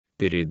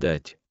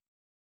Передать.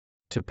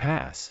 To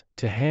pass,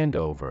 to hand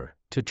over,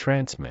 to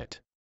transmit.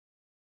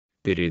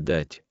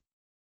 Передать.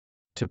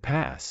 To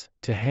pass,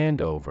 to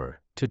hand over,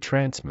 to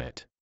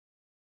transmit.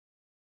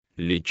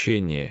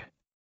 Лечение.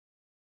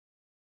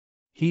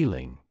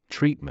 Healing,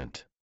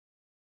 treatment.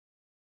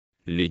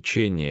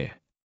 Лечение.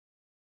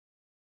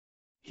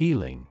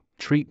 Healing,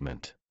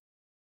 treatment.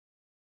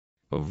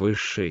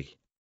 Высший.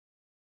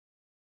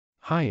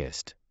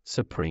 Highest,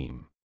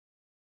 supreme.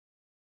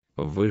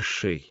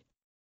 Высший.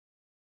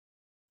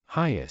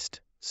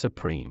 Highest,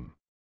 supreme.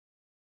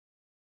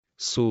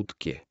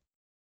 Сутки.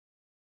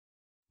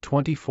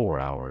 24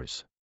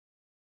 hours.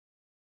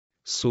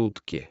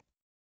 Сутки.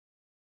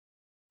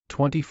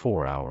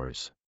 24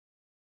 hours.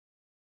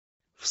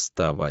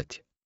 Вставать.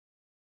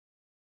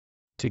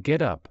 To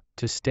get up,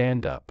 to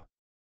stand up.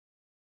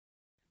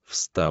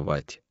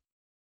 Вставать.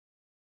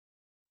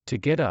 To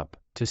get up,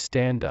 to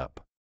stand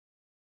up.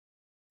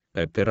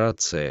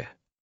 Операция.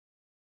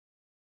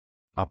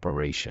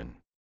 Operation.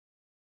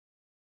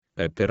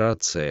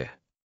 Операция.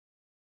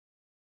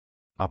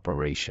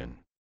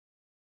 Operation.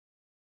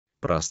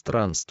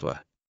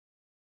 Пространство.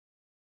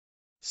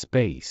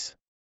 Space.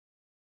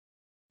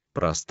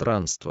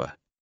 Пространство.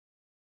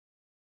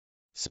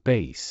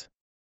 Space.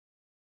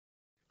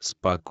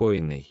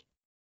 Спокойный.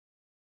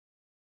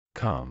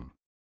 Come.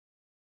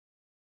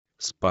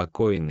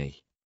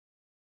 Спокойный.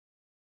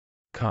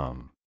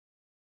 Come.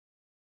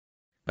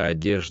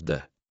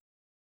 Одежда.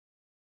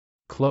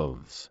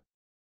 Clothes.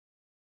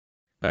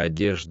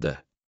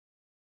 Одежда.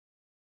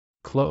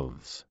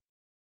 Clothes.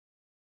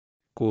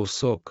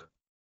 Кусок.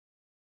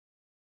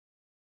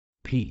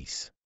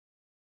 Piece.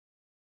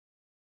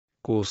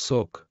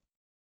 Кусок.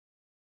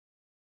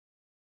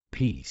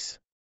 Piece.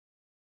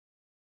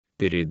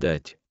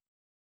 Передать.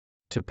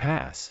 To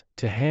pass,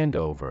 to hand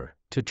over,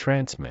 to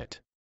transmit.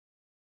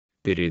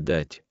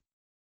 Передать.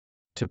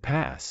 To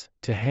pass,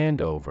 to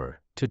hand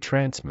over, to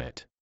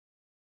transmit.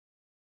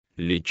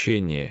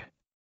 Лечение.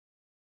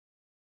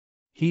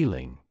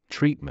 Healing,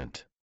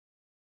 treatment.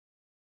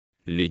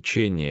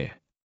 Лечение.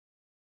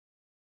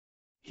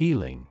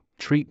 Healing,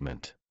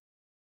 treatment.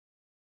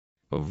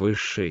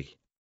 Высший.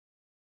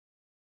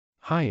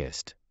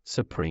 Highest,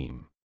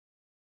 supreme.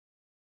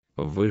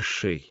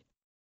 Высший.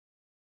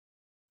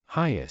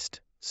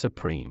 Highest,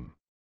 supreme.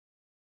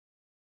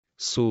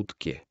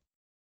 Сутки.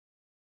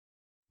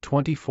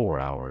 24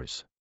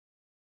 hours.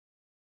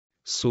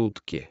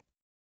 Сутки.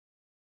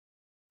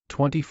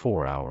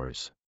 24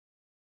 hours.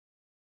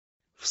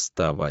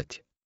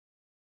 Вставать.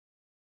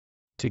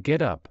 To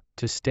get up,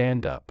 to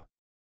stand up.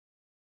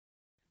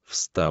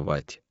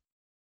 Вставать.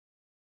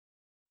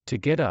 To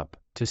get up,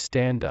 to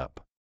stand up.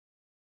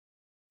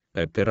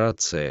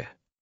 Операция.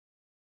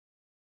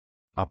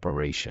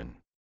 Operation.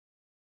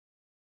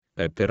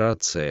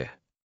 Операция.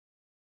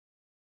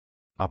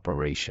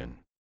 Operation.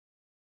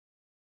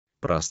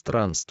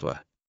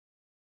 Пространство.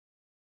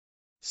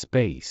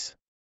 Space.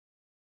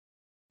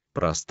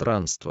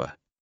 Пространство.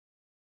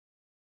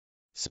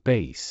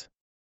 Space.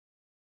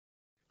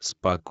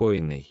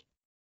 Спокойный.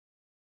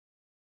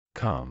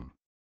 Come.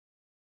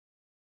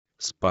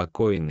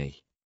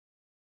 Спокойный.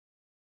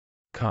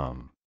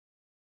 Come.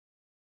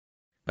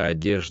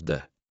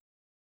 Одежда.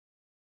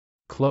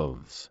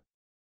 Clothes.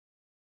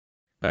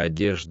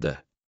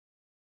 Одежда.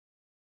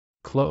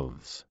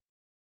 Clothes.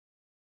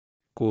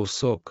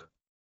 Кусок.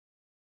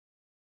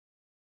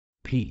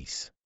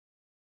 Piece.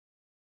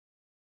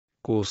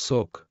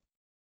 Кусок.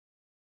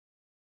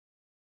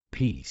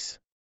 Piece.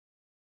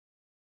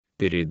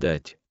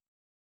 Передать.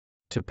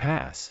 To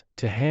pass,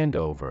 to hand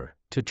over,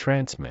 to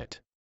transmit.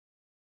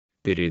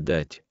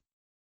 Передать.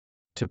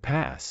 To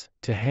pass,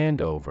 to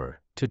hand over,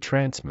 to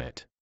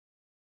transmit.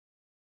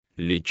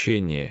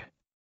 Лечение.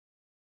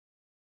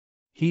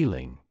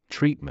 Healing,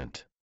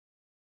 treatment.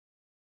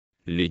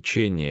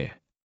 Лечение.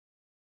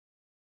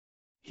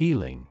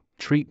 Healing,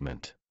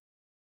 treatment.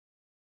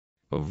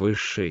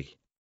 Высший.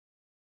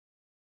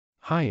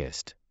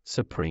 Highest,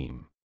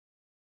 supreme.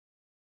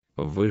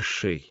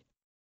 Высший.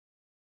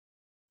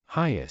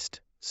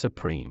 Highest,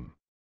 supreme.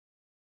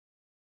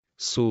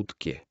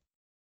 Сутки.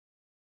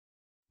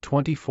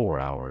 24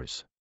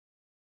 hours.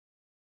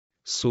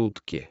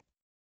 Сутки.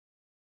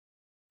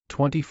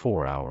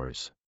 24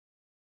 hours.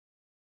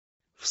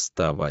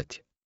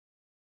 Вставать.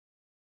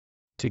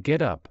 To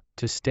get up,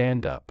 to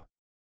stand up.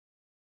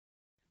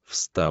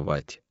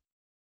 Вставать.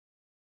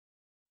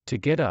 To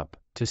get up,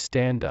 to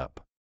stand up.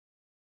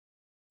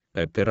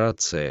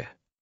 Операция.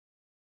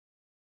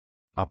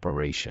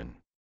 Operation.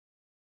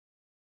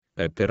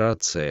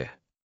 Операция.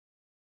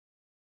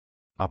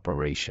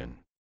 Operation.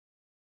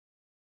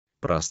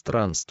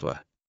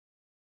 Пространство.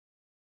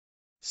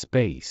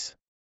 Space.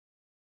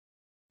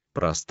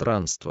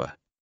 Пространство.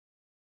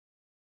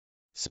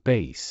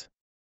 Space.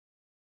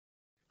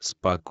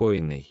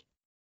 Спокойный.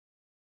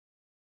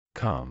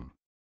 Come.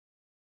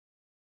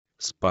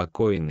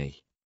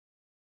 Спокойный.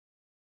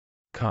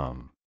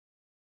 Come.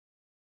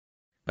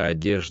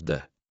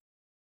 Одежда.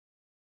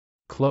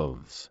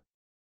 Clothes.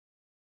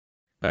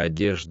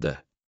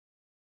 Одежда.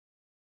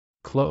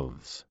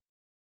 Clothes.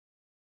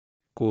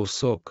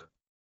 кусок,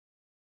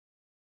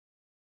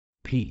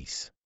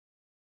 piece,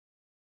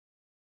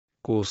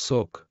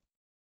 кусок,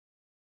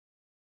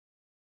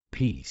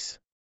 piece,